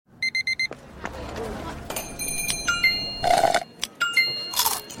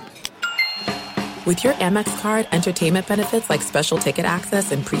With your Amex card, entertainment benefits like special ticket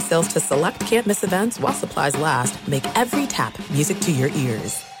access and pre-sales to select can't-miss events while supplies last make every tap music to your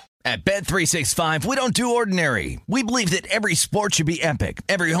ears. At Bet365, we don't do ordinary. We believe that every sport should be epic.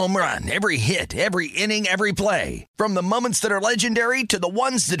 Every home run, every hit, every inning, every play. From the moments that are legendary to the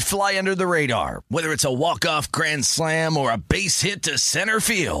ones that fly under the radar. Whether it's a walk-off grand slam or a base hit to center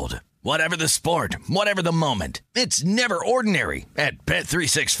field. Whatever the sport, whatever the moment. It's never ordinary at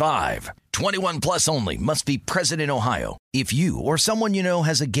Bet365. 21 plus only. Must be present in Ohio. If you or someone you know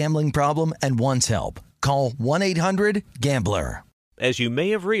has a gambling problem and wants help, call 1-800-GAMBLER. As you may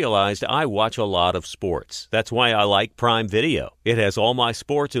have realized, I watch a lot of sports. That's why I like Prime Video. It has all my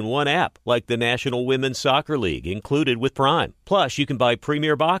sports in one app, like the National Women's Soccer League, included with Prime. Plus, you can buy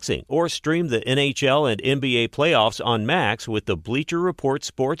Premier Boxing or stream the NHL and NBA playoffs on Max with the Bleacher Report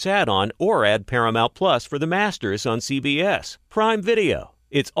Sports add-on or add Paramount Plus for the Masters on CBS. Prime Video.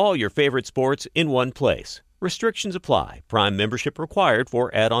 It's all your favorite sports in one place. Restrictions apply. Prime membership required for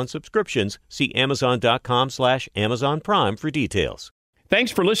add-on subscriptions. See Amazon.com/Amazon Prime for details.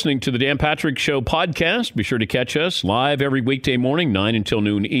 Thanks for listening to the Dan Patrick Show podcast. Be sure to catch us live every weekday morning, 9 until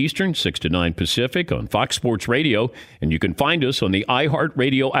noon Eastern, 6 to 9 Pacific on Fox Sports Radio. And you can find us on the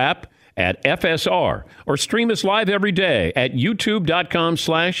iHeartRadio app at FSR or stream us live every day at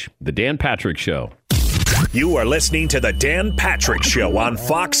youtube.com/The Dan Patrick Show. You are listening to the Dan Patrick Show on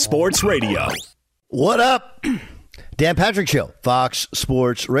Fox Sports Radio. What up? Dan Patrick Show, Fox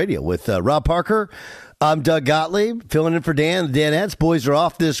Sports Radio with Rob Parker. I'm Doug Gottlieb, filling in for Dan. The Danettes boys are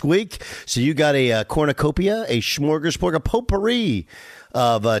off this week, so you got a cornucopia, a smorgasbord, a potpourri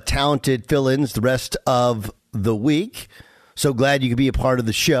of talented fill-ins the rest of the week. So glad you could be a part of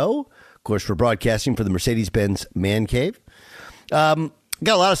the show. Of course, we're broadcasting for the Mercedes-Benz Man Cave.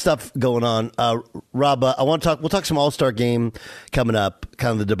 Got a lot of stuff going on. Rob, I want to talk. We'll talk some All-Star game coming up,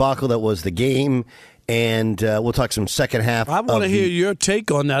 kind of the debacle that was the game, and we'll talk some second half. I want to hear your take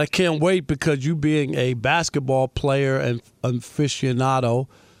on that. I can't wait because you being a basketball player and aficionado,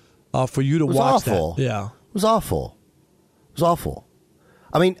 for you to watch awful. that. Yeah, it was awful. It was awful.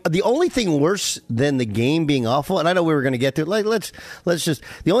 I mean, the only thing worse than the game being awful, and I know we were going to get to it. Like, let's just.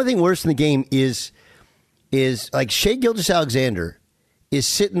 The only thing worse than the game is like Shai Gilgeous-Alexander is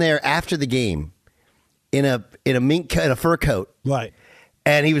sitting there after the game in a fur coat, right?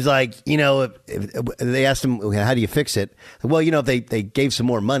 And he was like, if they asked him, "How do you fix it?" Well, if they gave some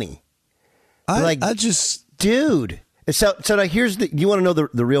more money, dude. So now here's you want to know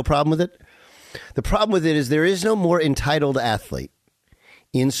the real problem with it? The problem with it is there is no more entitled athlete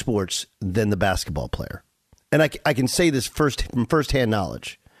in sports than the basketball player, and I can say this from firsthand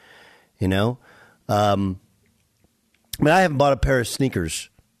knowledge. I mean, I haven't bought a pair of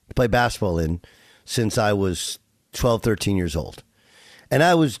sneakers to play basketball in since I was 12, 13 years old. And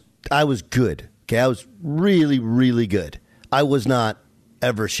I was good. Okay, I was really, really good. I was not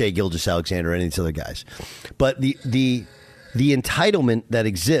ever Shai Gilgeous-Alexander or any of these other guys. But the entitlement that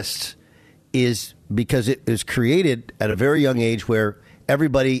exists is because it is created at a very young age where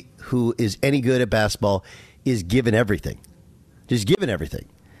everybody who is any good at basketball is given everything. Just given everything.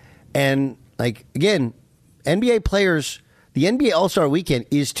 And, like, again, NBA players, the NBA All-Star Weekend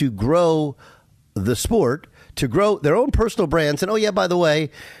is to grow the sport, to grow their own personal brands. And, oh, yeah, by the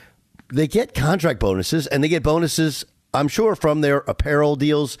way, they get contract bonuses, and they get bonuses, I'm sure, from their apparel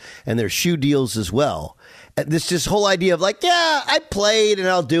deals and their shoe deals as well. And this whole idea of like, yeah, I played and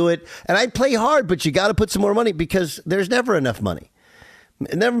I'll do it. And I play hard, but you got to put some more money because there's never enough money.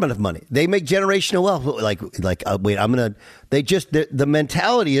 Never enough money. They make generational wealth. The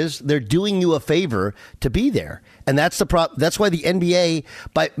mentality is they're doing you a favor to be there. And that's that's why the NBA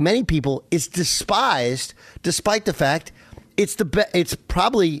by many people is despised, despite the fact it's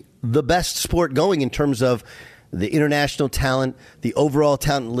probably the best sport going in terms of the international talent, the overall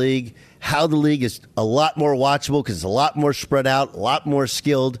talent league, how the league is a lot more watchable because it's a lot more spread out, a lot more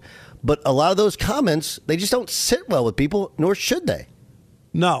skilled. But a lot of those comments, they just don't sit well with people, nor should they.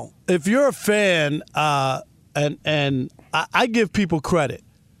 No. If you're a fan, and I give people credit,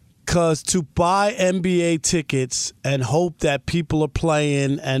 because to buy NBA tickets and hope that people are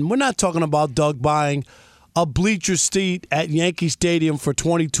playing, and we're not talking about Doug buying a bleacher seat at Yankee Stadium for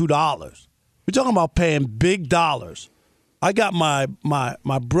 $22. We're talking about paying big dollars. I got my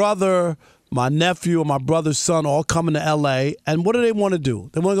brother, my nephew, and my brother's son all coming to L.A., and what do they want to do?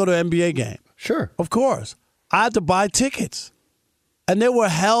 They want to go to an NBA game. Sure. Of course. I had to buy tickets. And they were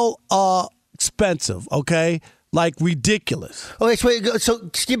hell expensive, okay? Like ridiculous. Okay, so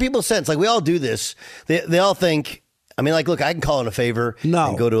just give people a sense. Like we all do this. They all think. I mean, like, look, I can call in a favor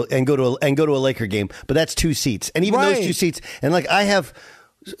and go to a Laker game, but that's 2 seats, and even those 2 seats, and like I have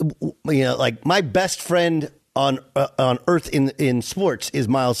like my best friend on earth in sports is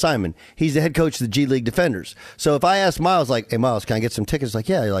Miles Simon. He's the head coach of the G League Defenders. So if I ask Miles, like, hey, Miles, can I get some tickets? Like,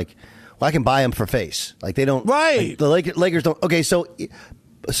 yeah. You're like, well, I can buy them for face. Like, they don't. Right. Like, the Lakers don't. Okay, so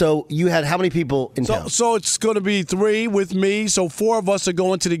you had how many people in town? So it's going to be 3 with me. So 4 of us are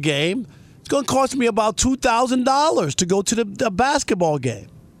going to the game. It's going to cost me about $2,000 to go to the basketball game.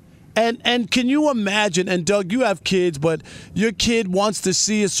 And can you imagine, and Doug, you have kids, but your kid wants to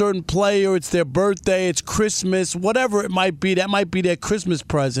see a certain player, it's their birthday, it's Christmas, whatever it might be, that might be their Christmas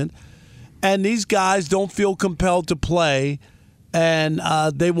present, and these guys don't feel compelled to play, and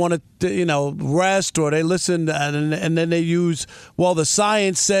they want to, rest, or they listen, and then they use, well, the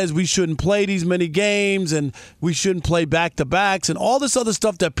science says we shouldn't play these many games, and we shouldn't play back-to-backs, and all this other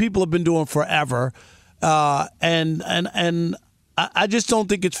stuff that people have been doing forever, and I just don't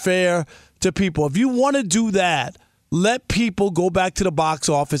think it's fair to people. If you want to do that, let people go back to the box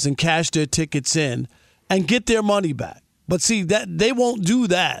office and cash their tickets in and get their money back. But see, that they won't do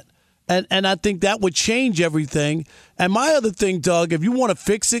that. And I think that would change everything. And my other thing, Doug, if you want to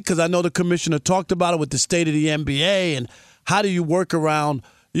fix it, because I know the commissioner talked about it with the state of the NBA and how do you work around,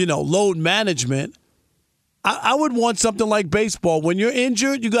 load management, I would want something like baseball. When you're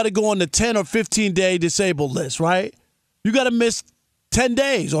injured, you got to go on the 10 or 15-day disabled list, right? You got to miss 10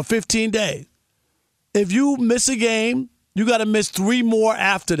 days or 15 days. If you miss a game, you got to miss 3 more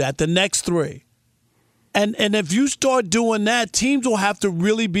after that, the next 3. And if you start doing that, teams will have to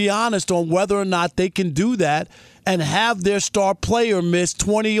really be honest on whether or not they can do that and have their star player miss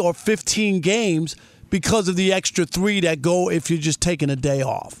 20 or 15 games because of the extra 3 that go if you're just taking a day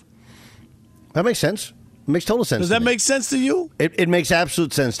off. That makes sense. It makes total sense. Does that make sense to you? It makes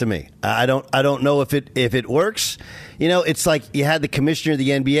absolute sense to me. I don't know if it works. It's like you had the commissioner of the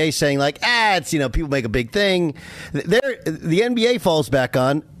NBA saying like, it's people make a big thing. The NBA falls back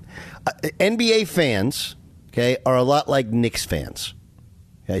on NBA fans. Okay, are a lot like Knicks fans.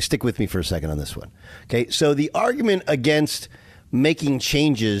 Okay, stick with me for a second on this one. Okay, so the argument against making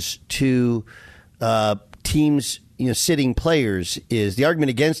changes to teams, sitting players is the argument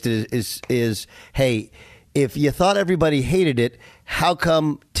against it is hey. If you thought everybody hated it, how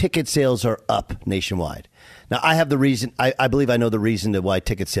come ticket sales are up nationwide? Now, I have the reason. I believe I know the reason to why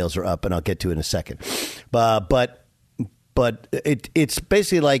ticket sales are up, and I'll get to it in a second. But it's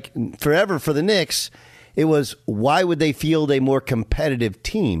basically like forever for the Knicks, it was why would they field a more competitive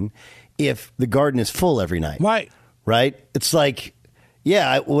team if the Garden is full every night? Right? It's like,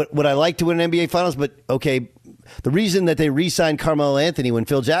 yeah, would I like to win an NBA Finals? But, okay, the reason that they re-signed Carmelo Anthony when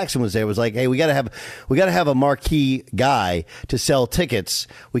Phil Jackson was there was like, hey, we got to have a marquee guy to sell tickets.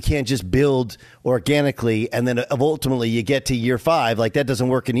 We can't just build organically and then ultimately you get to year 5. Like that doesn't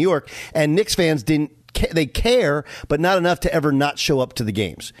work in New York. And Knicks fans didn't. They care, but not enough to ever not show up to the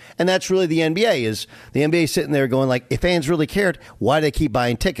games. And that's really the NBA is the NBA sitting there going like, if fans really cared, why do they keep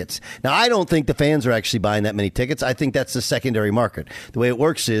buying tickets? Now, I don't think the fans are actually buying that many tickets. I think that's the secondary market. The way it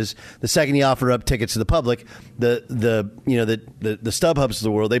works is the second you offer up tickets to the public, the StubHubs of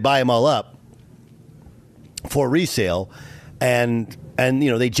the world, they buy them all up for resale. And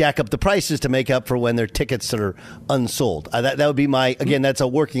they jack up the prices to make up for when their tickets are unsold. That would be that's a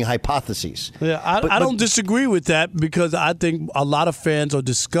working hypothesis. Yeah, I don't disagree with that because I think a lot of fans are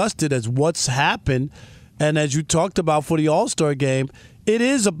disgusted as what's happened. And as you talked about for the All-Star game, this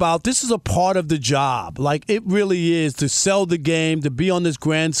is a part of the job. Like it really is to sell the game, to be on this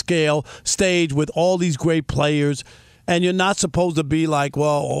grand scale stage with all these great players. And you're not supposed to be like,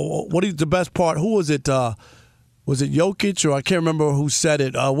 well, what is the best part? Who was it? Was it Jokic or I can't remember who said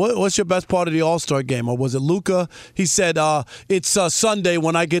it? What's your best part of the All-Star game? Or was it Luka? He said, it's Sunday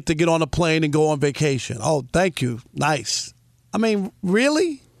when I get to get on a plane and go on vacation. Oh, thank you. Nice. I mean,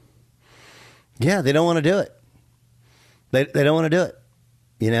 really? Yeah, they don't want to do it. They don't want to do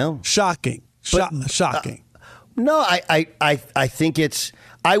it, Shocking. Shocking. No, I think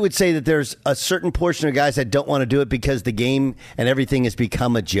I would say that there's a certain portion of guys that don't want to do it because the game and everything has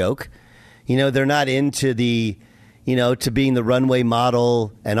become a joke. They're not into to being the runway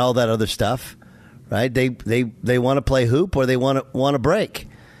model and all that other stuff, right? They want to play hoop or they want to break.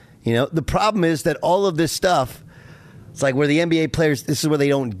 The problem is that all of this stuff, it's like where the NBA players, this is where they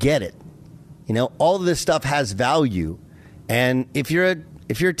don't get it. All of this stuff has value, and if you're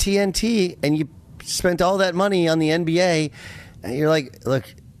TNT and you spent all that money on the NBA, and you're like, look,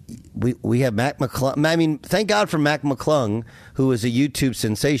 we have Mac McClung. I mean, thank God for Mac McClung, who is a YouTube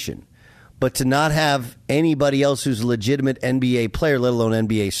sensation. But to not have anybody else who's a legitimate NBA player, let alone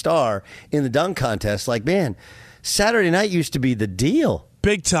NBA star, in the dunk contest, like, man, Saturday night used to be the deal.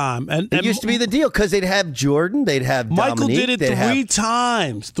 Big time. And it used to be the deal because they'd have Jordan, they'd have Michael Dominique, did it three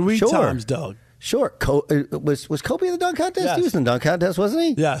times. Three times, Doug. Sure. Was Kobe in the dunk contest? Yes. He was in the dunk contest, wasn't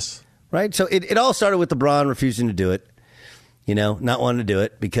he? Yes. Right? So it all started with LeBron refusing to do it, not wanting to do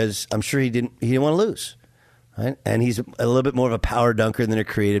it because I'm sure he didn't want to lose. Right? And he's a little bit more of a power dunker than a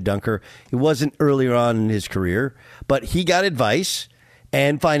creative dunker. He wasn't earlier on in his career, but he got advice.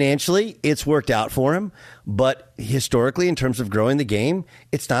 And financially, it's worked out for him. But historically, in terms of growing the game,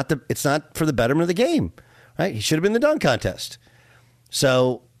 it's not for the betterment of the game. Right? He should have been in the dunk contest.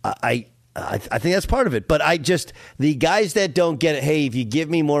 So I think that's part of it. But the guys that don't get it, hey, if you give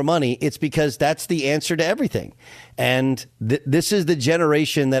me more money, it's because that's the answer to everything. And this is the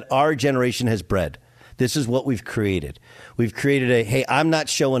generation that our generation has bred. This is what we've created. We've created hey, I'm not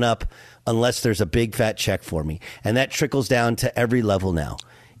showing up unless there's a big fat check for me. And that trickles down to every level now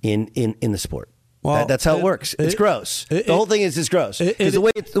in the sport. Well, that's how it works. It's gross. The whole thing is gross. Because the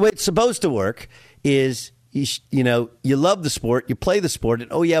way it's supposed to work is, you love the sport, you play the sport,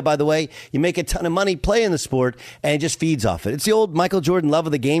 and oh yeah, by the way, you make a ton of money playing the sport, and it just feeds off it. It's the old Michael Jordan love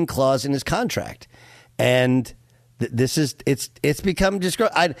of the game clause in his contract. And it's become just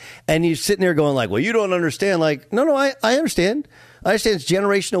gross. And you're sitting there going like, well, you don't understand. Like, no, I understand. I understand it's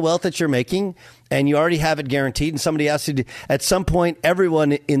generational wealth that you're making, and you already have it guaranteed. And somebody has to, at some point,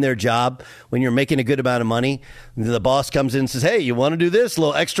 everyone in their job, when you're making a good amount of money, the boss comes in and says, hey, you want to do this? A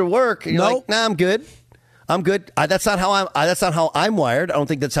little extra work? And you're like, nah, I'm good. That's not how I'm wired. I don't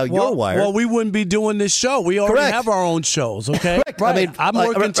think that's how you're wired. Well, we wouldn't be doing this show. We already have our own shows, okay? Correct. Right. I'm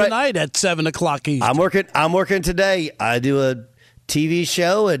working tonight at 7 o'clock Eastern. I'm working today. I do a TV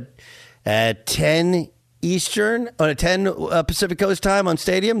show at 10 Eastern, on 10 Pacific Coast time on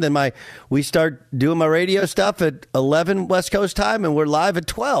Stadium. Then we start doing my radio stuff at 11 West Coast time, and we're live at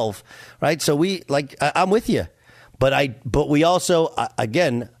 12. Right? So I'm with you, but we also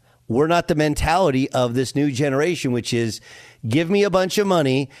again. We're not the mentality of this new generation, which is give me a bunch of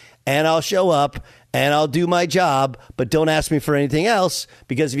money and I'll show up and I'll do my job, but don't ask me for anything else,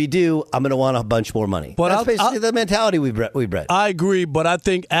 because if you do, I'm going to want a bunch more money. But that's basically the mentality we bred. I agree, but I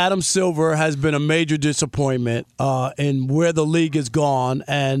think Adam Silver has been a major disappointment in where the league has gone,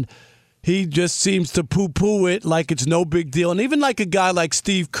 and he just seems to poo-poo it like it's no big deal. And even like a guy like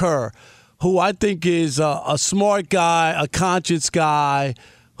Steve Kerr, who I think is a smart guy, a conscious guy,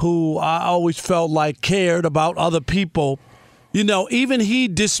 who I always felt like cared about other people, even he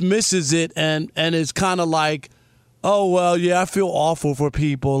dismisses it and is kind of like, oh, well, yeah, I feel awful for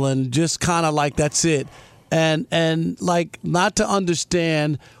people, and just kind of like that's it. And like not to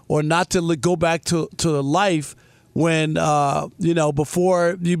understand or not to go back to life when,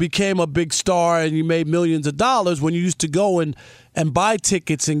 before you became a big star and you made millions of dollars, when you used to go and buy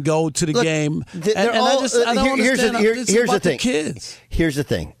tickets and go to the game. Here's the thing. Kids. Here's the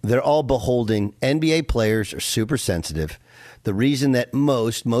thing. They're all beholden. NBA players are super sensitive. The reason that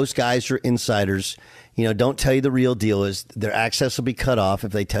most guys are insiders, don't tell you the real deal is their access will be cut off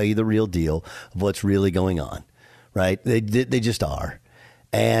if they tell you the real deal of what's really going on, right? They just are.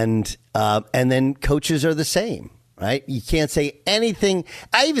 And then coaches are the same. Right? You can't say anything.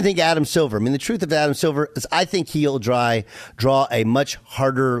 I even think Adam Silver, the truth of Adam Silver is I think he'll draw a much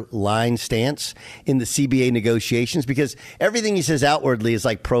harder line stance in the CBA negotiations, because everything he says outwardly is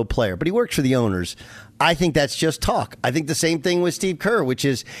like pro player, but he works for the owners. I think that's just talk. I think the same thing with Steve Kerr, which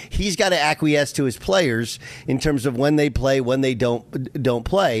is he's got to acquiesce to his players in terms of when they play, when they don't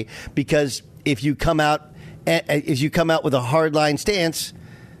play, because if you come out with a hard line stance,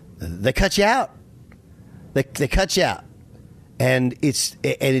 they cut you out. They cut you out, and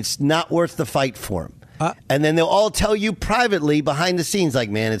it's not worth the fight for them. And then they'll all tell you privately behind the scenes, like,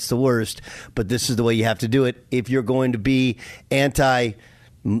 man, it's the worst, but this is the way you have to do it if you're going to be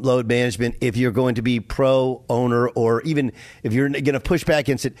anti-load management, if you're going to be pro-owner, or even if you're going to push back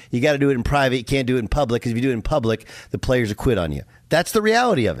against it, you got to do it in private. You can't do it in public, because if you do it in public, the players will quit on you. That's the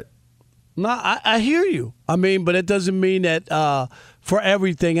reality of it. No, I hear you. But it doesn't mean that for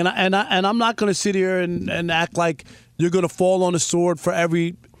everything. And I'm not going to sit here and act like you're going to fall on the sword for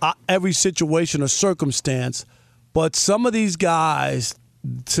every situation or circumstance. But some of these guys,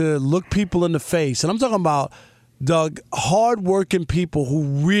 to look people in the face, and I'm talking about, Doug, hardworking people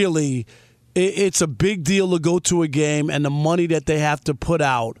who really, it's a big deal to go to a game, and the money that they have to put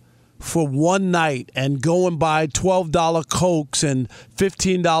out for one night and go and buy $12 Cokes and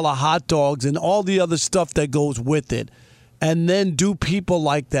 $15 hot dogs and all the other stuff that goes with it, and then do people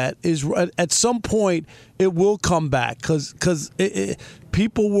like that, is at some point it will come back, because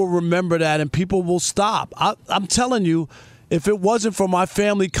people will remember that and people will stop. I'm telling you, if it wasn't for my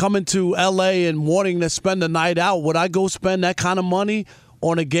family coming to L.A. and wanting to spend the night out, would I go spend that kind of money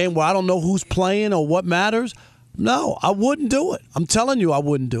on a game where I don't know who's playing or what matters, no, I wouldn't do it. I'm telling you I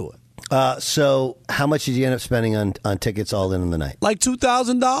wouldn't do it. So how much did you end up spending on tickets all in the night? Like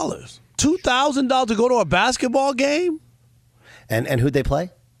 $2,000. $2,000 to go to a basketball game? And who'd they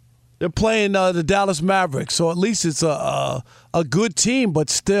play? They're playing the Dallas Mavericks, so at least it's a good team, but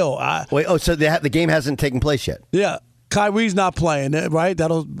still. So the game hasn't taken place yet? Yeah. Kyrie's not playing, right?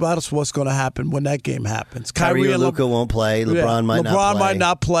 That's what's going to happen when that game happens. Kyrie or Luka won't play. LeBron might not play. LeBron might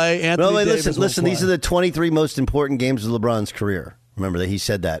not play. Anthony Davis listen. won't These are the 23 most important games of LeBron's career. Remember that he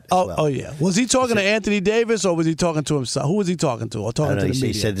said that as well. Oh, yeah. Was he talking to Anthony Davis or was he talking to himself? Who was he talking to? Or talking to the media?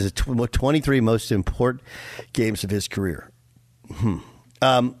 He said the 23 most important games of his career.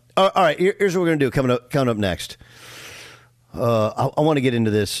 All right, here's what we're going to do coming up next. I want to get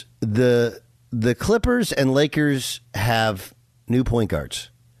into this. The Clippers and Lakers have new point guards.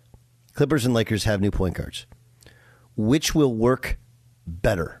 Which will work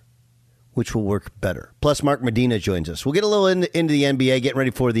better? Plus, Mark Medina joins us. We'll get a little into the NBA, getting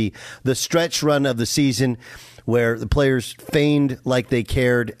ready for the stretch run of the season where the players feigned like they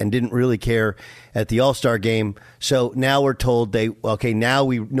cared and didn't really care at the All-Star game. So now we're told now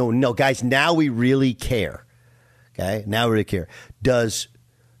we really care. Okay, now we really care. Does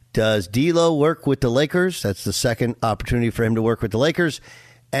D'Lo work with the Lakers? That's the second opportunity for him to work with the Lakers.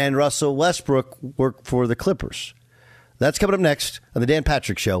 And Russell Westbrook work for the Clippers. That's coming up next on the Dan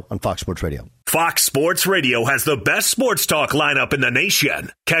Patrick Show on Fox Sports Radio. Fox Sports Radio has the best sports talk lineup in the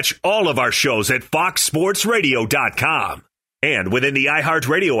nation. Catch all of our shows at foxsportsradio.com. And within the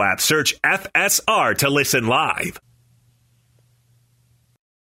iHeartRadio app, search FSR to listen live.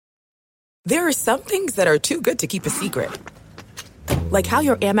 There are some things that are too good to keep a secret. Like how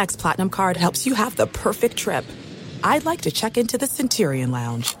your Amex Platinum card helps you have the perfect trip. I'd like to check into the Centurion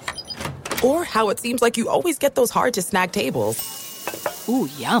Lounge. Or how it seems like you always get those hard-to-snag tables. Ooh,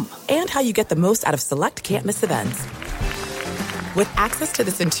 yum. And how you get the most out of select can't-miss events. With access to the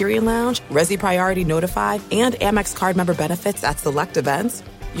Centurion Lounge, Resi Priority Notified, and Amex card member benefits at select events,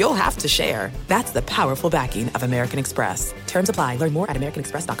 you'll have to share. That's the powerful backing of American Express. Terms apply. Learn more at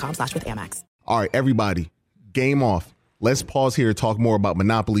americanexpress.com/withAmex. All right, everybody, game off. Let's pause here to talk more about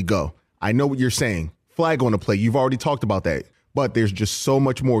Monopoly Go. I know what you're saying. Flag on the play. You've already talked about that. But there's just so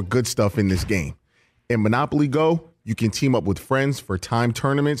much more good stuff in this game. In Monopoly Go, you can team up with friends for time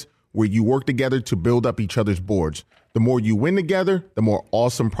tournaments where you work together to build up each other's boards. The more you win together, the more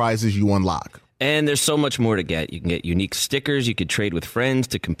awesome prizes you unlock. And there's so much more to get. You can get unique stickers. You could trade with friends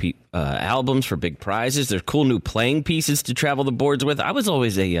to compete albums for big prizes. There's cool new playing pieces to travel the boards with. I was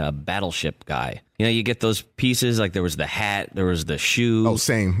always a Battleship guy. You know, you get those pieces, like there was the hat, there was the shoe. Oh,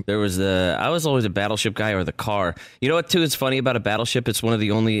 same. I was always a Battleship guy, or the car. You know what, too, is funny about a Battleship? It's one of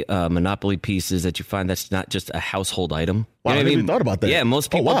the only Monopoly pieces that you find that's not just a household item. Wow, You know I never even thought about that. Yeah, most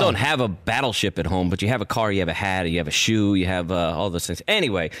people wow. don't have a Battleship at home, but you have a car, you have a hat, you have a shoe, you have all those things.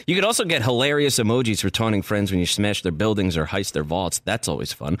 Anyway, you could also get hilarious emojis for taunting friends when you smash their buildings or heist their vaults. That's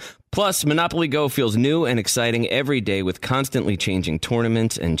always fun. Plus, Monopoly Go feels new and exciting every day with constantly changing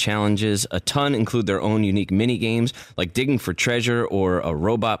tournaments and challenges. A ton include their own unique mini games like digging for treasure or a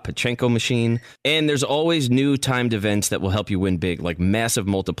robot Pachinko machine. And there's always new timed events that will help you win big, like massive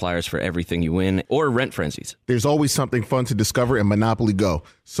multipliers for everything you win or rent frenzies. There's always something fun to discover in Monopoly Go.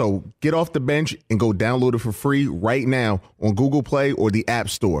 So get off the bench and go download it for free right now on Google Play or the App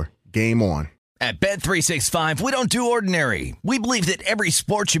Store. Game on. At Bet365, we don't do ordinary. We believe that every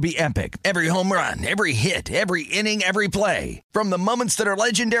sport should be epic. Every home run, every hit, every inning, every play. From the moments that are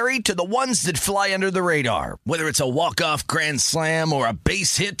legendary to the ones that fly under the radar. Whether it's a walk-off grand slam or a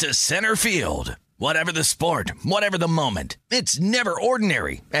base hit to center field. Whatever the sport, whatever the moment. It's never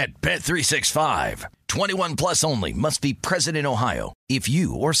ordinary at Bet365. 21 plus only. Must be present in Ohio. If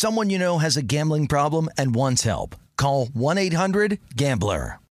you or someone you know has a gambling problem and wants help, call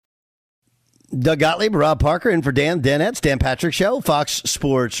 1-800-GAMBLER. Doug Gottlieb, Rob Parker, in for Dan Patrick Show, Fox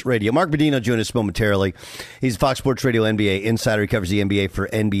Sports Radio. Mark Medina join us momentarily. He's Fox Sports Radio NBA insider. He covers the NBA for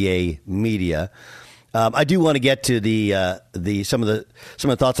NBA Media. I do want to get to some of the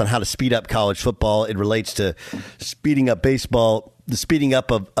thoughts on how to speed up college football. It relates to speeding up baseball, the speeding up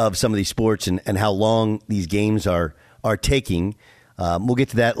of some of these sports, and how long these games are taking. We'll get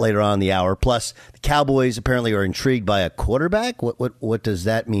to that later on in the hour. Plus, the Cowboys apparently are intrigued by a quarterback. What does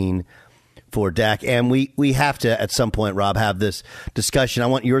that mean for Dak? And we have to, at some point, Rob, have this discussion. I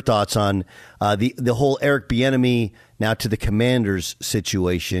want your thoughts on the whole Eric Bieniemy now to the Commanders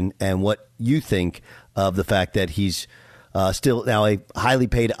situation and what you think of the fact that he's still now a highly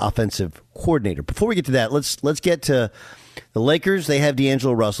paid offensive coordinator. Before we get to that, let's get to the Lakers. They have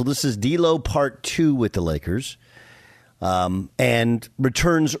D'Angelo Russell. This is D'Lo part 2 with the Lakers. And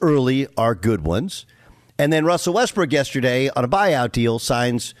returns early are good ones. And then Russell Westbrook yesterday on a buyout deal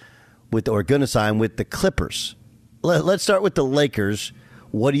going to sign with the Clippers. Let's start with the Lakers.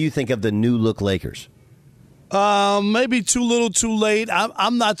 What do you think of the new look Lakers? Maybe too little, too late.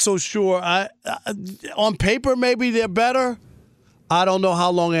 I'm not so sure. On paper, maybe they're better. I don't know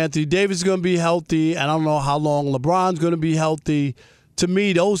how long Anthony Davis is going to be healthy, and I don't know how long LeBron's going to be healthy. To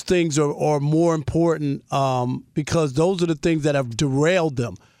me, those things are more important because those are the things that have derailed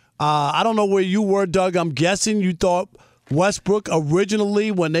them. I don't know where you were, Doug. I'm guessing you thought Westbrook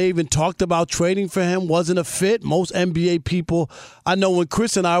originally, when they even talked about trading for him, wasn't a fit. Most NBA people, I know when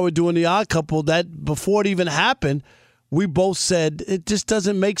Chris and I were doing the Odd Couple, that before it even happened, we both said it just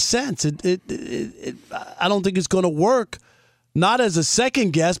doesn't make sense. I don't think it's going to work, not as a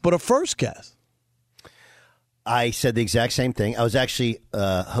second guess, but a first guess. I said the exact same thing. I was actually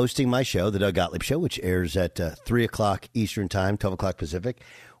hosting my show, the Doug Gottlieb Show, which airs at 3 o'clock Eastern Time, 12 o'clock Pacific,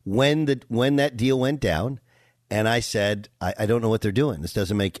 when that deal went down, and I said, I don't know what they're doing. This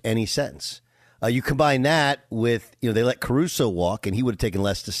doesn't make any sense. You combine that with, they let Caruso walk, and he would have taken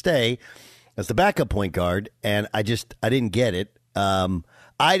less to stay as the backup point guard, and I didn't get it.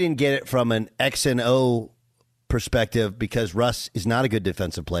 I didn't get it from an X and O perspective because Russ is not a good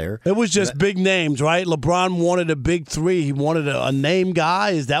defensive player. It was just big names, right? LeBron wanted a big three. He wanted a name guy.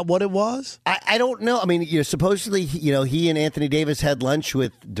 Is that what it was? I don't know. I mean, supposedly, he and Anthony Davis had lunch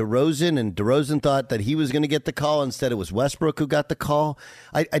with DeRozan, and DeRozan thought that he was going to get the call. Instead, it was Westbrook who got the call.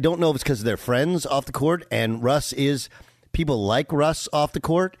 I don't know if it's because they're friends off the court, and people like Russ off the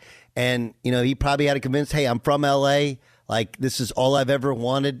court, and, he probably had to convince, hey, I'm from L.A., like, this is all I've ever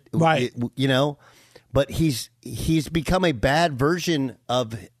wanted, right? But he's become a bad version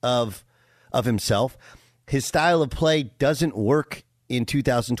of himself. His style of play doesn't work in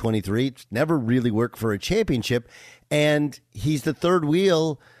 2023. It's never really worked for a championship, and he's the third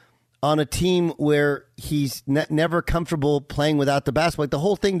wheel on a team where he's never comfortable playing without the basketball. Like, the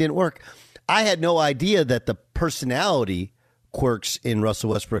whole thing didn't work. I had no idea that the personality quirks in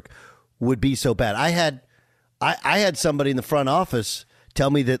Russell Westbrook would be so bad. I had somebody in the front office tell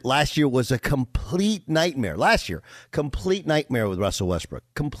me that last year was a complete nightmare. Complete nightmare with Russell Westbrook.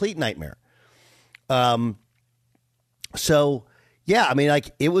 Complete nightmare. So, yeah, I mean,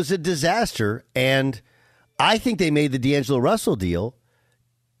 like, it was a disaster. And I think they made the D'Angelo Russell deal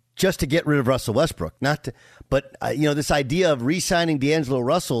just to get rid of Russell Westbrook. But this idea of re-signing D'Angelo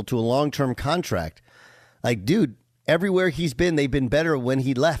Russell to a long-term contract, like, dude, everywhere he's been, they've been better when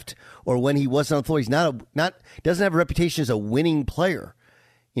he left or when he wasn't on the floor. He's doesn't have a reputation as a winning player.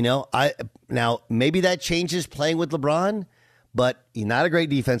 Now maybe that changes playing with LeBron, but he's not a great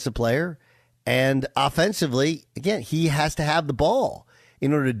defensive player. And offensively, again, he has to have the ball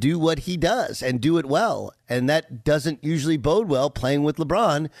in order to do what he does and do it well. And that doesn't usually bode well playing with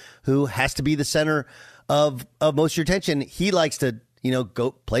LeBron, who has to be the center of most of your attention. He likes to,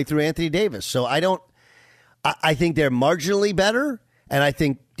 go play through Anthony Davis. So I think they're marginally better. And I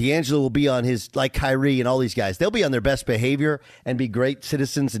think D'Angelo will be on his, like Kyrie and all these guys, they'll be on their best behavior and be great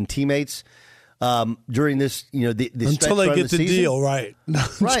citizens and teammates during this, until they get the deal, right?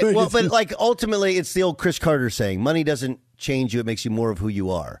 Right. Well, but like ultimately, it's the old Chris Carter saying, money doesn't change you; it makes you more of who you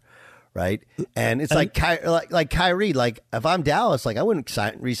are, right? And it's like Kyrie. Like, if I'm Dallas, like, I wouldn't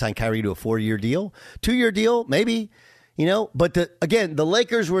re-sign Kyrie to a 4-year deal, 2-year deal, maybe. But the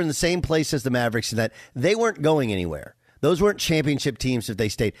Lakers were in the same place as the Mavericks in that they weren't going anywhere. Those weren't championship teams if they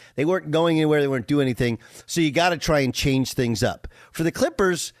stayed. They weren't going anywhere. They weren't doing anything. So you got to try and change things up. For the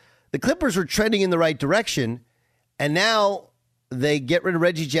Clippers were trending in the right direction, and now they get rid of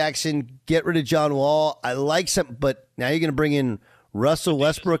Reggie Jackson, get rid of John Wall. I like some, but now you're going to bring in Russell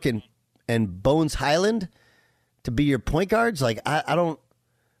Westbrook and Bones Highland to be your point guards. Like, I don't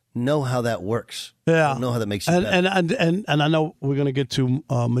know how that works. Yeah, I don't know how that makes you better. And I know we're going to get to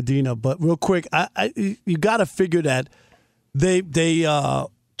Medina, but real quick, you got to figure that they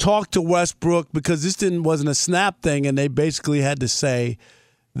talked to Westbrook because this wasn't a snap thing, and they basically had to say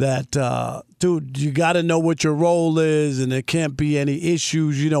that, dude, you got to know what your role is, and there can't be any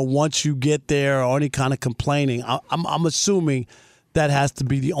issues, once you get there or any kind of complaining. I'm assuming that has to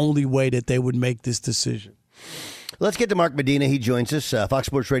be the only way that they would make this decision. Let's get to Mark Medina. He joins us, Fox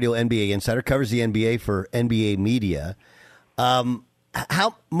Sports Radio NBA insider, covers the NBA for NBA Media.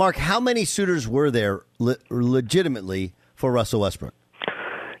 Mark, how many suitors were there legitimately for Russell Westbrook?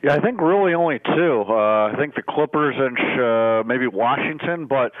 Yeah, I think really only two. I think the Clippers and maybe Washington.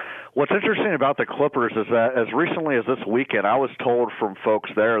 But what's interesting about the Clippers is that as recently as this weekend, I was told from folks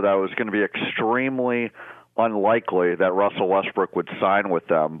there that it was going to be extremely unlikely that Russell Westbrook would sign with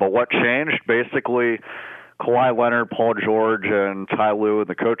them. But what changed? Basically, Kawhi Leonard, Paul George, and Ty Lue and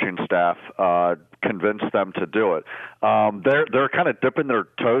the coaching staff convinced them to do it. They're kind of dipping their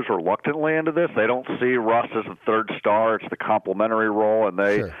toes reluctantly into this. They don't see Russ as a third star. It's the complementary role, and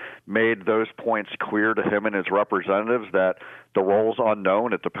they made those points clear to him and his representatives that the role's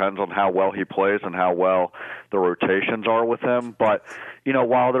unknown. It depends on how well he plays and how well the rotations are with him. But,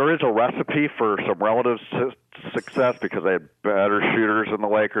 while there is a recipe for some relative success because they have better shooters than the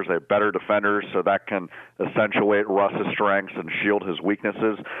Lakers, they have better defenders, so that can accentuate Russ's strengths and shield his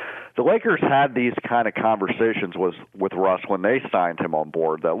weaknesses. The Lakers had these kind of conversations with Russ when they signed him on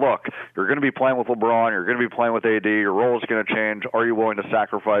board that, look, you're going to be playing with LeBron, you're going to be playing with AD, your role is going to change, are you willing to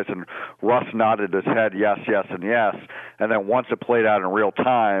sacrifice? And Russ nodded his head yes, yes, and yes. And then once it played out in real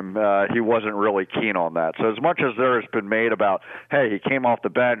time, he wasn't really keen on that. So as much as there has been made about, hey, he came off the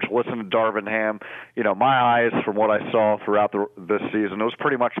bench, listen to Darvin Ham, my eyes from what I saw throughout this season, it was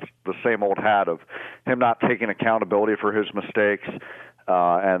pretty much the same old hat of him not taking accountability for his mistakes,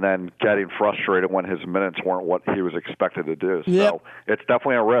 and then getting frustrated when his minutes weren't what he was expected to do. So it's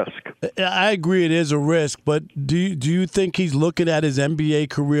definitely a risk. I agree it is a risk, but do you think he's looking at his NBA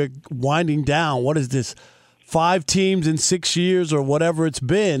career winding down? What is this, 5 teams in 6 years or whatever it's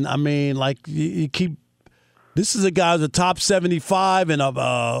been? I mean, you keep – this is a guy who's a top 75 and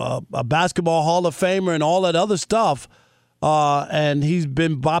a basketball Hall of Famer and all that other stuff. And he's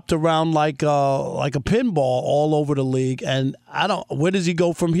been bopped around like a pinball all over the league. And where does he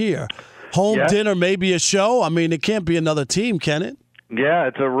go from here? Home dinner, maybe a show? I mean, it can't be another team, can it? Yeah,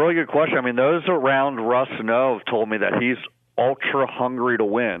 it's a really good question. I mean, those around Russ know have told me that he's ultra hungry to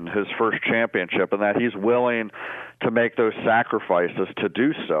win his first championship and that he's willing to make those sacrifices to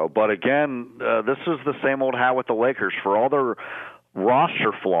do so. But again, this is the same old hat with the Lakers. For all their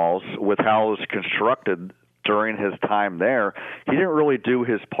roster flaws with how it was constructed during his time there, he didn't really do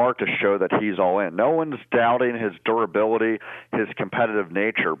his part to show that he's all in. No one's doubting his durability, his competitive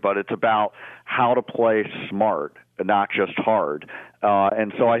nature, but it's about how to play smart, not just hard.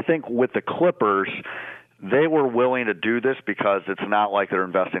 And so I think with the Clippers, they were willing to do this because it's not like they're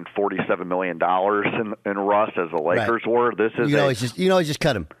investing $47 million in Russ as the Lakers were. This is you always just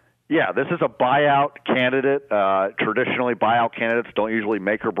cut him. Yeah, this is a buyout candidate. Traditionally, buyout candidates don't usually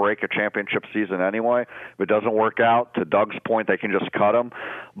make or break a championship season anyway. If it doesn't work out, to Doug's point, they can just cut them.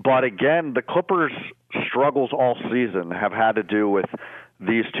 But again, the Clippers' struggles all season have had to do with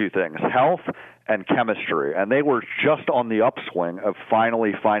these two things, health and chemistry. And they were just on the upswing of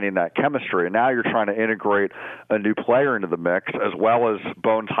finally finding that chemistry. And now you're trying to integrate a new player into the mix, as well as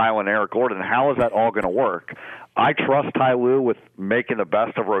Bones Highland and Eric Gordon. How is that all going to work? I trust Ty Lue with making the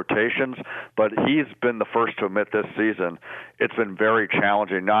best of rotations, but he's been the first to admit this season it's been very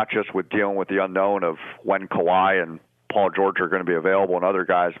challenging, not just with dealing with the unknown of when Kawhi and Paul George are going to be available and other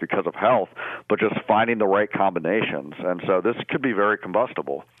guys because of health, but just finding the right combinations. And so this could be very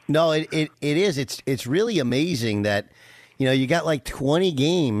combustible. No, it is. It's really amazing that, you got like 20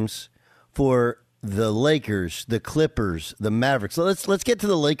 games for the Lakers, the Clippers, the Mavericks. So let's get to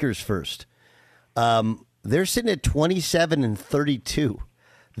the Lakers first. They're sitting at 27-32.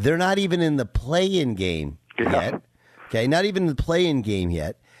 They're not even in the play-in game yet. Okay, not even in the play-in game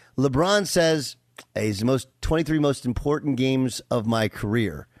yet. LeBron says, he's the 23 most important games of my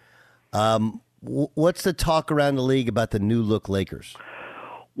career. What's the talk around the league about the new look Lakers?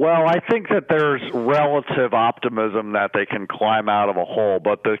 Well, I think that there's relative optimism that they can climb out of a hole,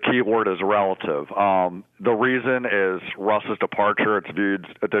 but the key word is relative. The reason is Russ's departure. It's viewed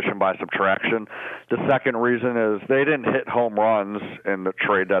addition by subtraction. The second reason is they didn't hit home runs in the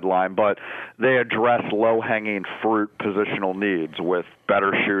trade deadline, but they addressed low-hanging fruit positional needs with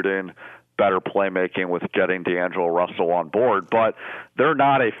better shooting, better playmaking with getting D'Angelo Russell on board, but they're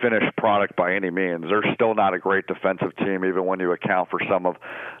not a finished product by any means. They're still not a great defensive team, even when you account for some of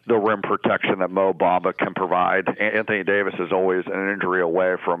the rim protection that Mo Bamba can provide. Anthony Davis is always an injury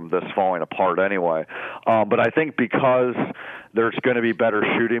away from this falling apart anyway. But I think because there's going to be better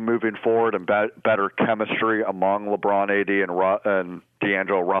shooting moving forward and better chemistry among LeBron, AD, and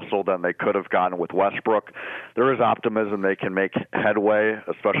D'Angelo Russell than they could have gotten with Westbrook, there is optimism they can make headway,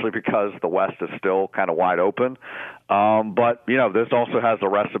 especially because the West is still kind of wide open. But, this also has the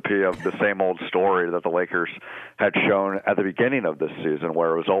recipe of the same old story that the Lakers had shown at the beginning of this season,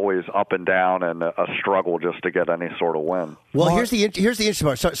 where it was always up and down and a struggle just to get any sort of win. Well, here's the interesting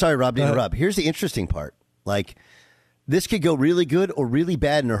part. Sorry, Rob, to interrupt. Here's the interesting part. This could go really good or really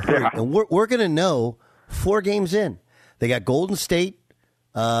bad in a hurry. Yeah. And we're going to know 4 games in. They got Golden State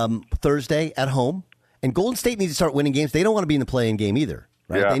Thursday at home. And Golden State needs to start winning games. They don't want to be in the play-in game either.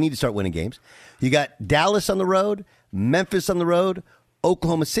 Right? Yeah. They need to start winning games. You got Dallas on the road, Memphis on the road,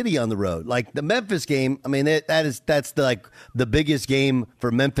 Oklahoma City on the road. Like the Memphis game, I mean, that's the biggest game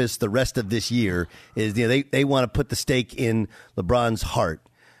for Memphis the rest of this year is, they want to put the stake in LeBron's heart.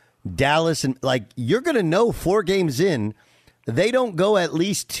 Dallas, and you're going to know 4 games in, they don't go at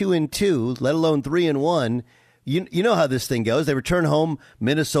least 2-2, let alone 3-1. You know how this thing goes. They return home,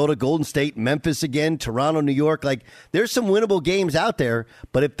 Minnesota, Golden State, Memphis again, Toronto, New York. There's some winnable games out there,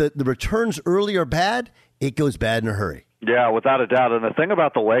 but if the returns early are bad, it goes bad in a hurry. Yeah, without a doubt. And the thing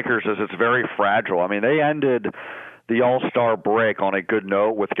about the Lakers is it's very fragile. I mean, they ended the All-Star break on a good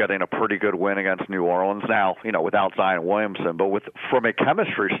note with getting a pretty good win against New Orleans. Now, without Zion Williamson, but from a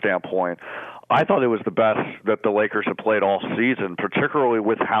chemistry standpoint, I thought it was the best that the Lakers have played all season, particularly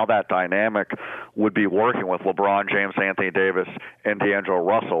with how that dynamic would be working with LeBron James, Anthony Davis, and D'Angelo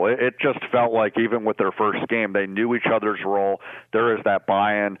Russell. It just felt like even with their first game, they knew each other's role. There is that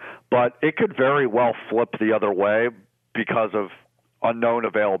buy-in, but it could very well flip the other way because of unknown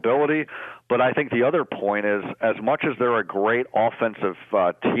availability. But I think the other point is, as much as they're a great offensive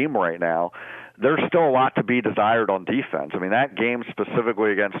team right now, there's still a lot to be desired on defense. I mean, that game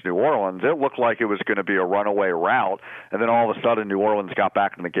specifically against New Orleans, it looked like it was going to be a runaway rout, and then all of a sudden New Orleans got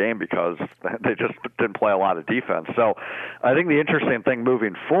back in the game because they just didn't play a lot of defense. So I think the interesting thing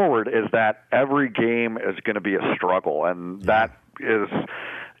moving forward is that every game is going to be a struggle, and that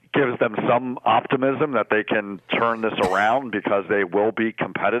gives them some optimism that they can turn this around because they will be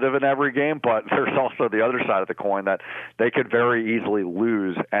competitive in every game. But there's also the other side of the coin that they could very easily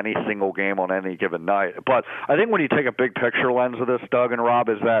lose any single game on any given night. But I think when you take a big picture lens of this, Doug and Rob,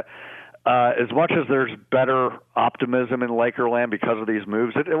 is that as much as there's better optimism in Lakerland because of these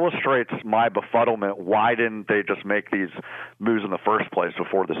moves, it illustrates my befuddlement. Why didn't they just make these moves in the first place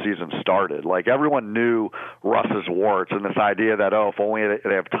before the season started? Everyone knew Russ's warts and this idea that, if only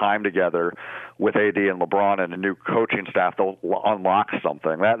they have time together with AD and LeBron and a new coaching staff, they'll unlock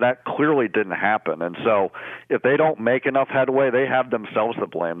something. That clearly didn't happen. And so if they don't make enough headway, they have themselves to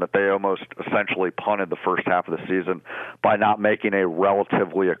blame that they almost essentially punted the first half of the season by not making a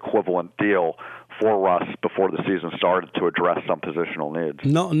relatively equivalent deal for Russ before the season started to address some positional needs.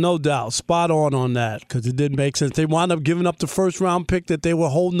 No doubt. Spot on that, because it didn't make sense. They wound up giving up the first-round pick that they were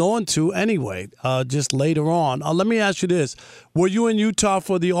holding on to anyway, just later on. Let me ask you this. Were you in Utah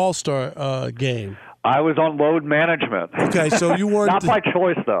for the All-Star game? I was on load management. Okay, so you weren't... Not by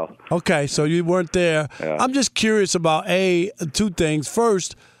choice, though. Okay, so you weren't there. Yeah. I'm just curious about, two things.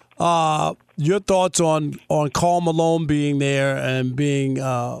 First, your thoughts on Karl Malone being there and being,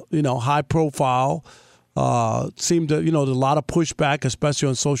 high profile. Seemed to, there's a lot of pushback, especially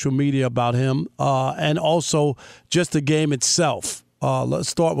on social media about him. And also just the game itself. Let's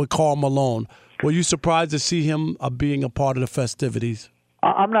start with Karl Malone. Were you surprised to see him being a part of the festivities?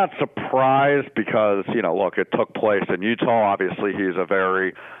 I'm not surprised because, look, it took place in Utah. Obviously, he's a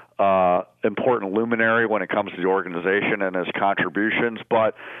very important luminary when it comes to the organization and his contributions.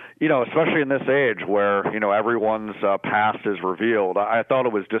 But, especially in this age where, everyone's past is revealed, I thought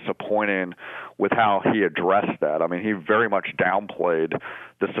it was disappointing with how he addressed that. I mean, he very much downplayed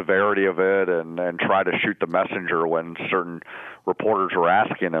the severity of it and tried to shoot the messenger when certain reporters were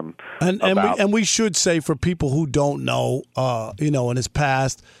asking him about. And we should say, for people who don't know, in his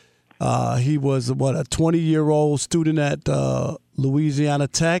past, he was, a 20-year-old student at Louisiana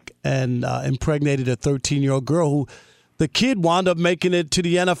Tech and impregnated a 13-year-old girl who the kid wound up making it to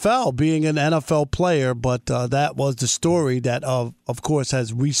the NFL, being an NFL player. But that was the story that, of course,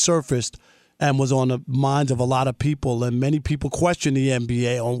 has resurfaced and was on the minds of a lot of people. And many people question the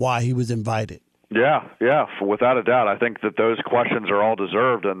NBA on why he was invited. Yeah, without a doubt. I think that those questions are all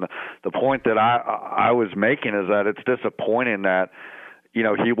deserved. And the point that I was making is that it's disappointing that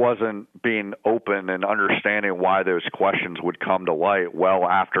he wasn't being open and understanding why those questions would come to light well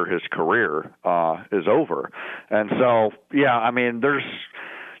after his career is over. And so, there's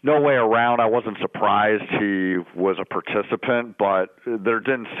no way around. I wasn't surprised he was a participant, but there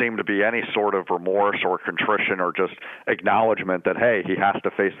didn't seem to be any sort of remorse or contrition or just acknowledgement that, hey, he has to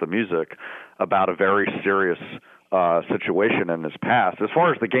face the music about a very serious situation in his past. As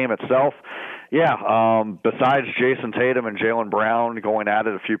far as the game itself, besides Jason Tatum and Jaylen Brown going at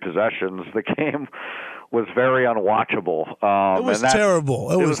it a few possessions, the game was very unwatchable. It was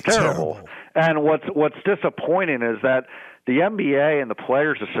terrible. It was terrible. And what's disappointing is that the NBA and the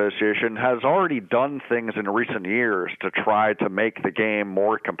Players Association has already done things in recent years to try to make the game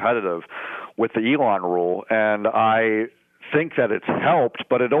more competitive with the Elon rule, and I think that it's helped,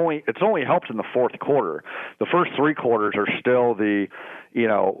 but it's only helped in the fourth quarter. The first three quarters are still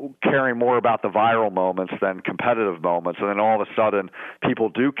caring more about the viral moments than competitive moments, and then all of a sudden people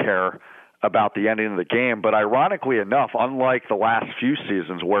do care about the ending of the game. But ironically enough, unlike the last few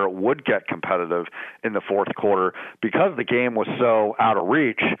seasons where it would get competitive in the fourth quarter, because the game was so out of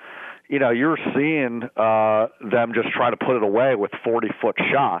reach, you're seeing them just try to put it away with 40-foot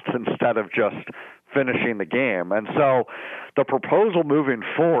shots instead of just finishing the game. And so the proposal moving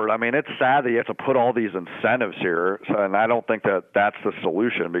forward, I mean, it's sad that you have to put all these incentives here, and I don't think that that's the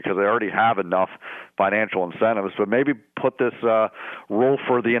solution because they already have enough financial incentives, but maybe put this rule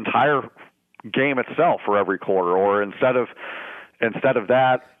for the entire game itself for every quarter, or instead of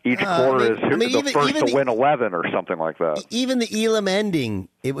that, each quarter is the first to win 11 or something like that. Even the Elam ending,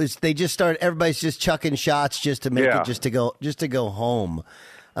 everybody's just chucking shots just to make it just to go home.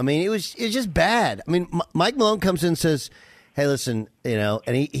 I mean, it was just bad. I mean, Mike Malone comes in and says, "Hey, listen,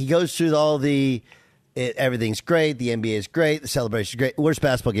 and he goes through all everything's great, the NBA is great, the celebration's great. Worst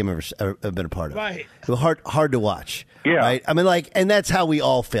basketball game I've ever been a part of. Right. It was hard to watch. Yeah. Right. I mean, and that's how we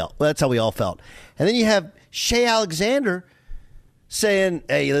all felt. That's how we all felt. And then you have Shea Alexander saying,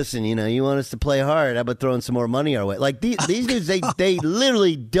 "Hey, listen, you want us to play hard? How about throwing some more money our way?" Like these dudes, they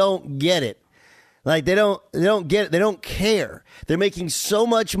literally don't get it. Like they don't get it. They don't care. They're making so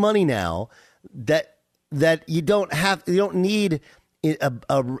much money now that you don't need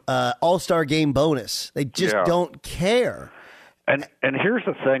a All-Star game bonus. They just don't care. And here's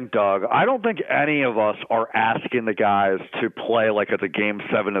the thing, Doug. I don't think any of us are asking the guys to play like it's a Game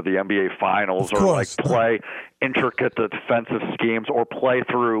 7 of the NBA Finals or like play intricate defensive schemes or play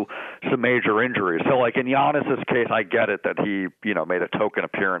through some major injuries. So like in Giannis's case, I get it that he, made a token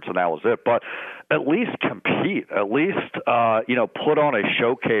appearance and that was it. But at least compete. At least, put on a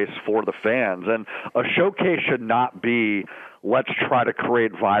showcase for the fans. And a showcase should not be, let's try to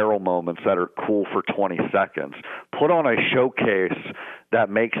create viral moments that are cool for 20 seconds. Put on a showcase that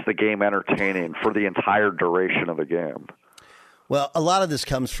makes the game entertaining for the entire duration of the game. Well, a lot of this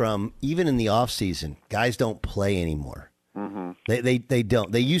comes from, even in the offseason, guys don't play anymore. Mm-hmm. They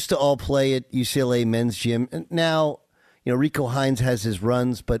don't. They used to all play at UCLA men's gym. And now, Rico Hines has his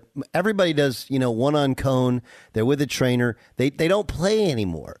runs, but everybody does, one on cone. They're with a trainer. They don't play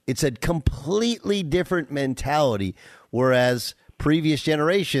anymore. It's a completely different mentality. Whereas previous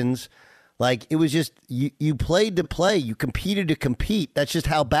generations, like it was just you played to play, you competed to compete. That's just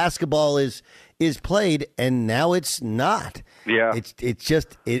how basketball is played, and now it's not. Yeah, it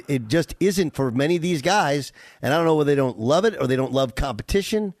just isn't for many of these guys. And I don't know whether they don't love it or they don't love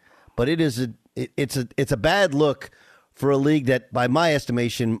competition, but it's a bad look for a league that, by my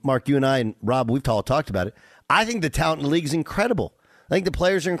estimation, Mark, you and I and Rob, we've all talked about it. I think the talent in the league is incredible. I think the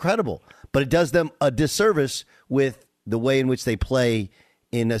players are incredible, but it does them a disservice with the way in which they play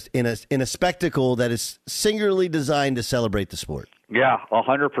in a spectacle that is singularly designed to celebrate the sport. Yeah,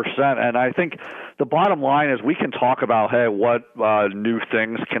 100%. And I think the bottom line is we can talk about, hey, what new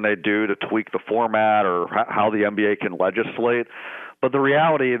things can they do to tweak the format or how the NBA can legislate. But the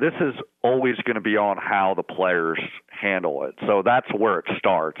reality, this is always going to be on how the players handle it. So that's where it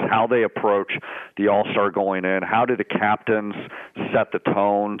starts, how they approach the All-Star going in. How do the captains set the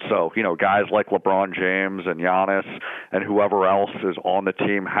tone? So, guys like LeBron James and Giannis and whoever else is on the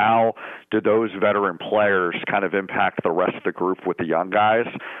team, how do those veteran players kind of impact the rest of the group with the young guys?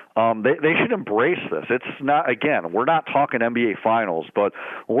 They should embrace this. It's not, again, we're not talking NBA Finals, but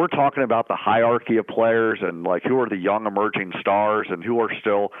we're talking about the hierarchy of players and like who are the young emerging stars and who are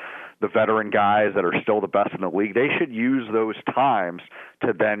still the veteran guys that are still the best in the league. They should use those times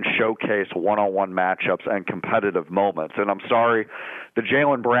to then showcase one-on-one matchups and competitive moments. And I'm sorry, the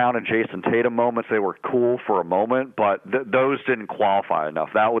Jaylen Brown and Jason Tatum moments, they were cool for a moment, but those didn't qualify enough.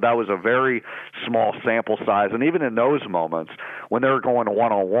 That was a very small sample size. And even in those moments, when they were going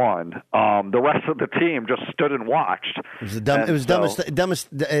one-on-one, the rest of the team just stood and watched. It was dumbest.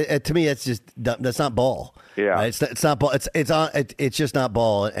 To me, that's just dumb. That's not ball. Yeah, right? It's not ball. It's just not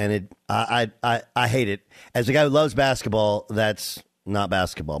ball, and I hate it. As a guy who loves basketball, that's not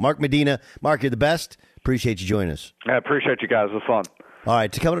basketball. Mark Medina, Mark, you're the best. Appreciate you joining us. I appreciate you guys. It was fun. All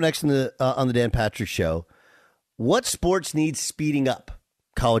right, to come up next on the Dan Patrick Show, what sports needs speeding up?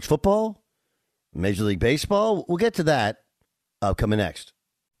 College football? Major League Baseball? We'll get to that coming next.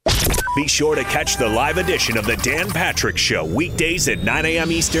 Be sure to catch the live edition of the Dan Patrick Show weekdays at 9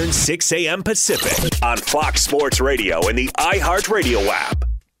 a.m. Eastern, 6 a.m. Pacific on Fox Sports Radio and the iHeartRadio app.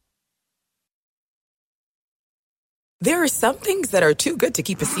 There are some things that are too good to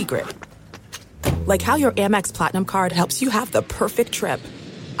keep a secret. Like how your Amex Platinum card helps you have the perfect trip.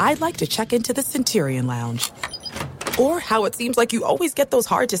 I'd like to check into the Centurion Lounge. Or how it seems like you always get those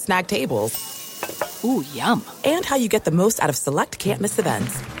hard-to-snag tables. Ooh, yum. And how you get the most out of select can't-miss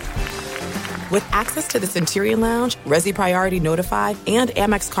events. With access to the Centurion Lounge, Resi Priority Notified, and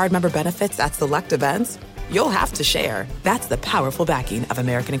Amex card member benefits at select events, you'll have to share. That's the powerful backing of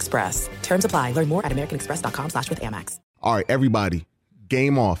American Express. Terms apply. Learn more at americanexpress.com/withAmex. All right, everybody,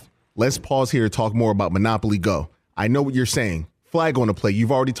 game off. Let's pause here to talk more about Monopoly Go. I know what you're saying. Flag on the play.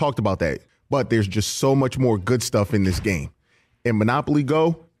 You've already talked about that. But there's just so much more good stuff in this game. In Monopoly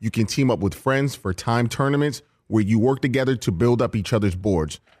Go, you can team up with friends for timed tournaments where you work together to build up each other's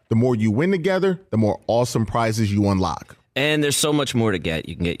boards. The more you win together, the more awesome prizes you unlock. And there's so much more to get.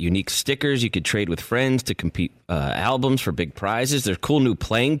 You can get unique stickers. You could trade with friends to compete albums for big prizes. There's cool new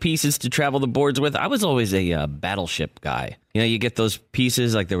playing pieces to travel the boards with. I was always a battleship guy. You know, you get those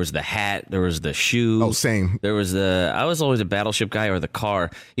pieces, like there was the hat, there was the shoe. Oh, same. I was always a battleship guy, or the car.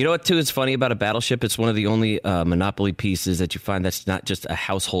 You know what, too, is funny about a battleship? It's one of the only Monopoly pieces that you find that's not just a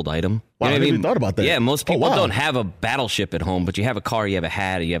household item. Wow, You know I never even thought about that. Yeah, most people wow. don't have a battleship at home, but you have a car, you have a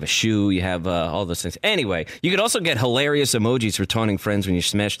hat, you have a shoe, you have all those things. Anyway, you could also get hilarious emojis for taunting friends when you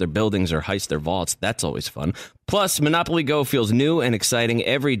smash their buildings or heist their vaults. That's always fun. Plus, Monopoly Go feels new and exciting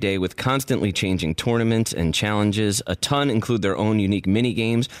every day with constantly changing tournaments and challenges. A ton include their own unique mini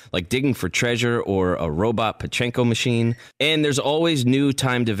games like digging for treasure or a robot Pachinko machine. And there's always new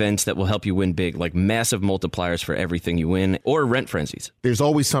timed events that will help you win big, like massive multipliers for everything you win or rent frenzies. There's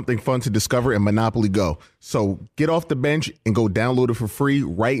always something fun to discover in Monopoly Go. So get off the bench and go download it for free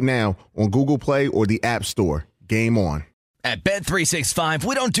right now on Google Play or the App Store. Game on. At Bet365,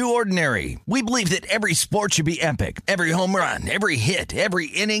 we don't do ordinary. We believe that every sport should be epic. Every home run, every hit, every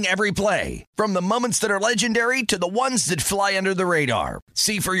inning, every play. From the moments that are legendary to the ones that fly under the radar.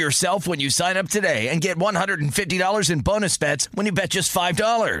 See for yourself when you sign up today and get $150 in bonus bets when you bet just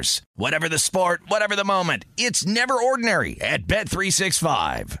 $5. Whatever the sport, whatever the moment, it's never ordinary at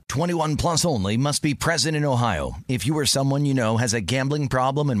Bet365. 21 plus only. Must be present in Ohio. If you or someone you know has a gambling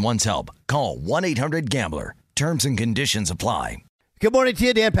problem and wants help, call 1-800-GAMBLER. Terms and conditions apply. Good morning to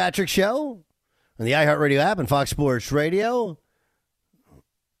you, Dan Patrick Show on the iHeartRadio app and Fox Sports Radio.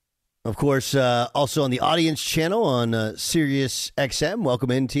 Of course, also on the Audience channel on Sirius XM.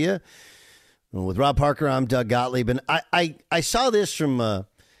 Welcome in to you. With Rob Parker, I'm Doug Gottlieb. And I saw this from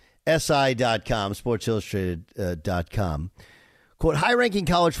SI.com, SportsIllustrated.com. Quote, high-ranking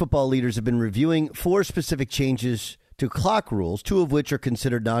college football leaders have been reviewing 4 specific changes to clock rules, 2 of which are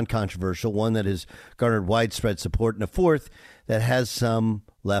considered non-controversial, one that has garnered widespread support, and a 4th that has some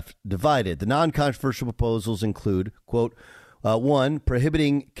left divided. The non-controversial proposals include, quote, 1,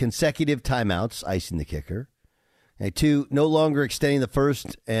 prohibiting consecutive timeouts, icing the kicker. 2, no longer extending the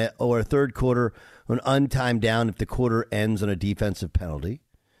first or third quarter on untimed down if the quarter ends on a defensive penalty.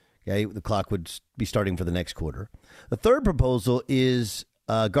 Okay, the clock would be starting for the next quarter. The third proposal is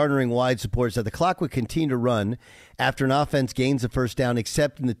garnering wide support, that the clock would continue to run after an offense gains a first down,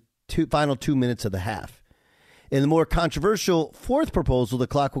 except in the final 2 minutes of the half. In the more controversial 4th proposal, the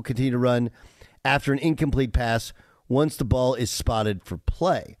clock will continue to run after an incomplete pass once the ball is spotted for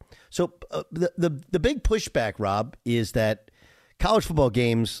play. So the big pushback, Rob, is that college football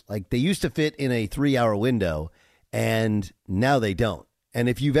games, like they used to fit in a 3-hour window, and now they don't. And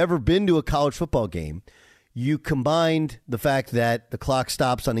if you've ever been to a college football game, you combined the fact that the clock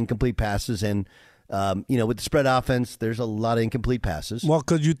stops on incomplete passes and, with the spread offense, there's a lot of incomplete passes. Well,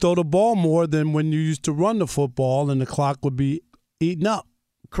 because you throw the ball more than when you used to run the football and the clock would be eaten up.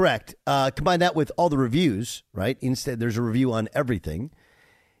 Correct. Combine that with all the reviews, right? Instead, there's a review on everything.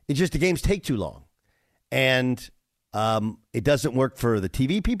 It's just the games take too long. And it doesn't work for the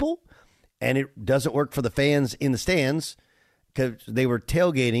TV people, and it doesn't work for the fans in the stands, because they were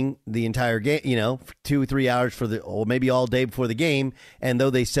tailgating the entire game, 2 or 3 hours or maybe all day before the game. And though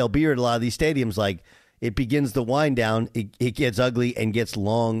they sell beer at a lot of these stadiums, like it begins to wind down, it gets ugly and gets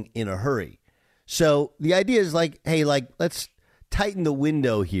long in a hurry. So the idea is like, hey, let's tighten the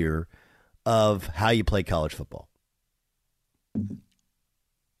window here of how you play college football.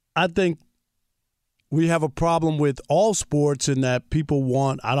 I think we have a problem with all sports in that people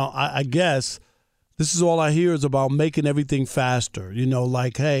want, I guess, this is all I hear is about making everything faster.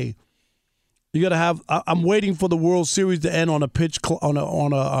 Hey, you got to have. I'm waiting for the World Series to end on a pitch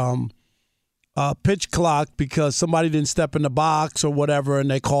pitch clock because somebody didn't step in the box or whatever,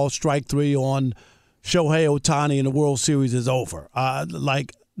 and they call strike 3 on Shohei Ohtani, and the World Series is over.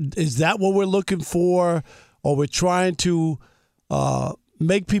 Is that what we're looking for, or we're trying to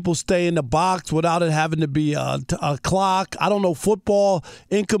make people stay in the box without it having to be a clock? I don't know. Football,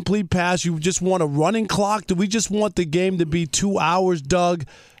 incomplete pass, you just want a running clock? Do we just want the game to be 2 hours, Doug,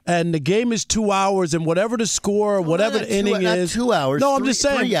 and the game is 2 hours, and whatever the score, whatever the inning is, 2 hours. No, I'm just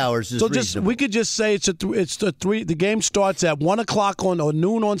saying 3 hours is reasonable. we could just say the game starts at 1 o'clock or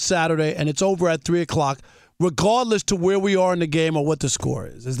noon on Saturday, and it's over at 3 o'clock, regardless to where we are in the game or what the score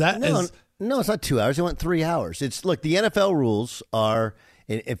is. Is that No, it's not 2 hours. They want 3 hours. The NFL rules are,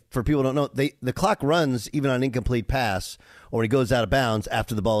 if for people who don't know, the clock runs even on an incomplete pass or when it goes out of bounds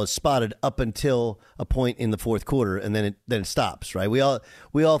after the ball is spotted up until a point in the fourth quarter, and then it stops. Right? We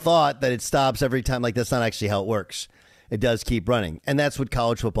all thought that it stops every time. Like, that's not actually how it works. It does keep running, and that's what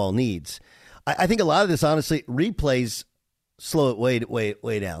college football needs. I think a lot of this, honestly, replays slow it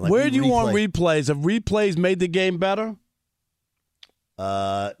way down. Like, where do you want replays? Have replays made the game better?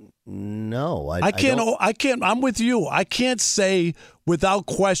 No, I can't. I'm with you. I can't say without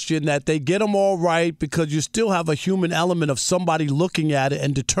question that they get them all right, because you still have a human element of somebody looking at it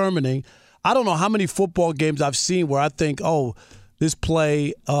and determining. I don't know how many football games I've seen where I think, oh, this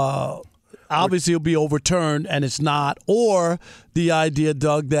play obviously will be overturned, and it's not. Or the idea,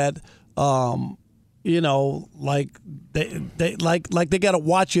 Doug, that like they got to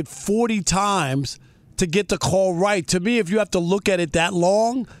watch it 40 times to get the call right. To me, if you have to look at it that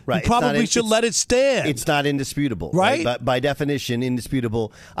long, you probably should let it stand. It's not indisputable, right? But by definition,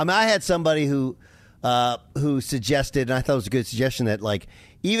 indisputable. I mean, I had somebody who suggested, and I thought it was a good suggestion, that like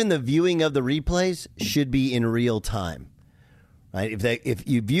even the viewing of the replays should be in real time, right? If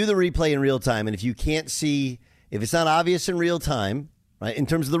you view the replay in real time, and if you can't see, if it's not obvious in real time, right, in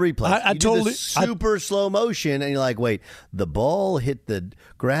terms of the replay, super slow motion, and you're like, wait, the ball hit the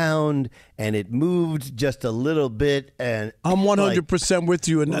ground and it moved just a little bit, and I'm 100% with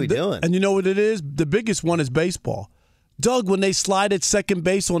you. And what are we doing? And you know what it is? The biggest one is baseball. Doug, when they slide at second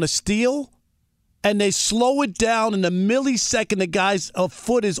base on a steal, and they slow it down in a millisecond, the guy's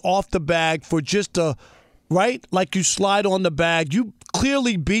foot is off the bag for just right? Like you slide on the bag. You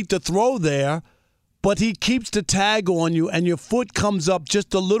clearly beat the throw there, but he keeps the tag on you, and your foot comes up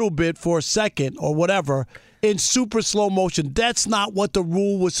just a little bit for a second or whatever in super slow motion. That's not what the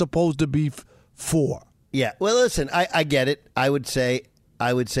rule was supposed to be for. Yeah. Well, listen, I get it. I would say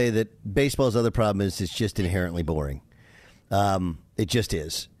that baseball's other problem is it's just inherently boring. It just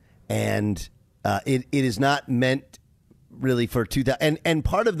is, and it is not meant really for 2000. And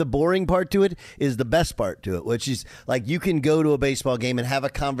part of the boring part to it is the best part to it, which is like you can go to a baseball game and have a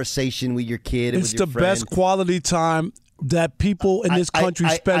conversation with your kid. It's the best quality time that people in this country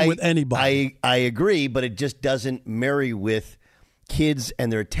spend with anybody. I agree, but it just doesn't marry with kids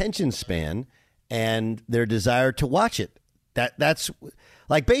and their attention span and their desire to watch it. That's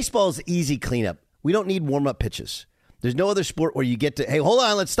like baseball's easy cleanup. We don't need warm-up pitches. There's no other sport where you get to, hey, hold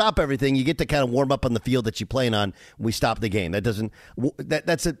on, let's stop everything. You get to kind of warm up on the field that you're playing on. We stop the game. That's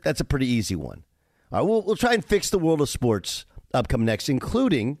a pretty easy one. All right, we'll try and fix the world of sports upcoming next,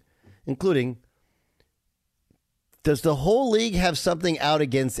 including, does the whole league have something out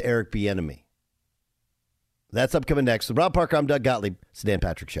against Eric Bieniemy? That's upcoming next. So Rob Parker, I'm Doug Gottlieb. It's the Dan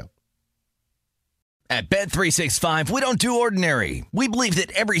Patrick Show. At Bet365, we don't do ordinary. We believe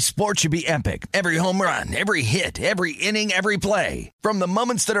that every sport should be epic. Every home run, every hit, every inning, every play. From the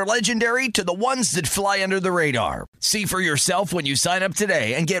moments that are legendary to the ones that fly under the radar. See for yourself when you sign up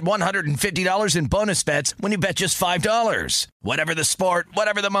today and get $150 in bonus bets when you bet just $5. Whatever the sport,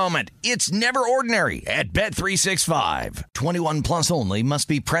 whatever the moment, it's never ordinary at Bet365. 21 plus only. Must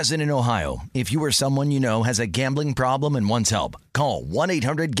be present in Ohio. If you or someone you know has a gambling problem and wants help, call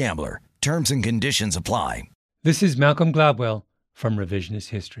 1-800-GAMBLER. Terms and conditions apply. This is Malcolm Gladwell from Revisionist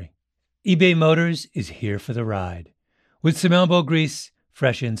History. eBay Motors is here for the ride. With some elbow grease,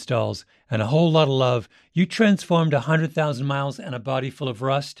 fresh installs, and a whole lot of love, you transformed 100,000 miles and a body full of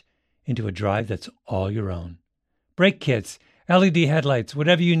rust into a drive that's all your own. Brake kits, LED headlights,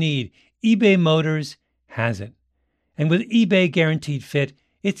 whatever you need, eBay Motors has it. And with eBay Guaranteed Fit,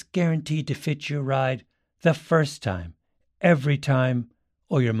 it's guaranteed to fit your ride the first time, every time,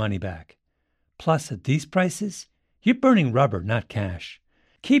 or your money back. Plus, at these prices, you're burning rubber, not cash.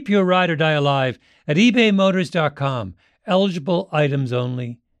 Keep your ride or die alive at ebaymotors.com. Eligible items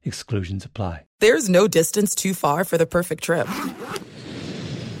only. Exclusions apply. There's no distance too far for the perfect trip.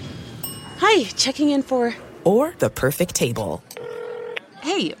 Hi, checking in for... Or the perfect table.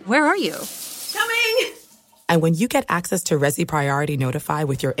 Hey, where are you? Coming! And when you get access to Resi Priority Notify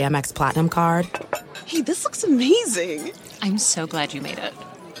with your Amex Platinum card... Hey, this looks amazing. I'm so glad you made it.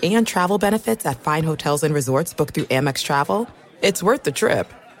 And travel benefits at fine hotels and resorts booked through Amex Travel, it's worth the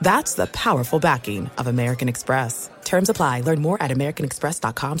trip. That's the powerful backing of American Express. Terms apply. Learn more at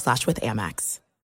americanexpress.com/withAmex.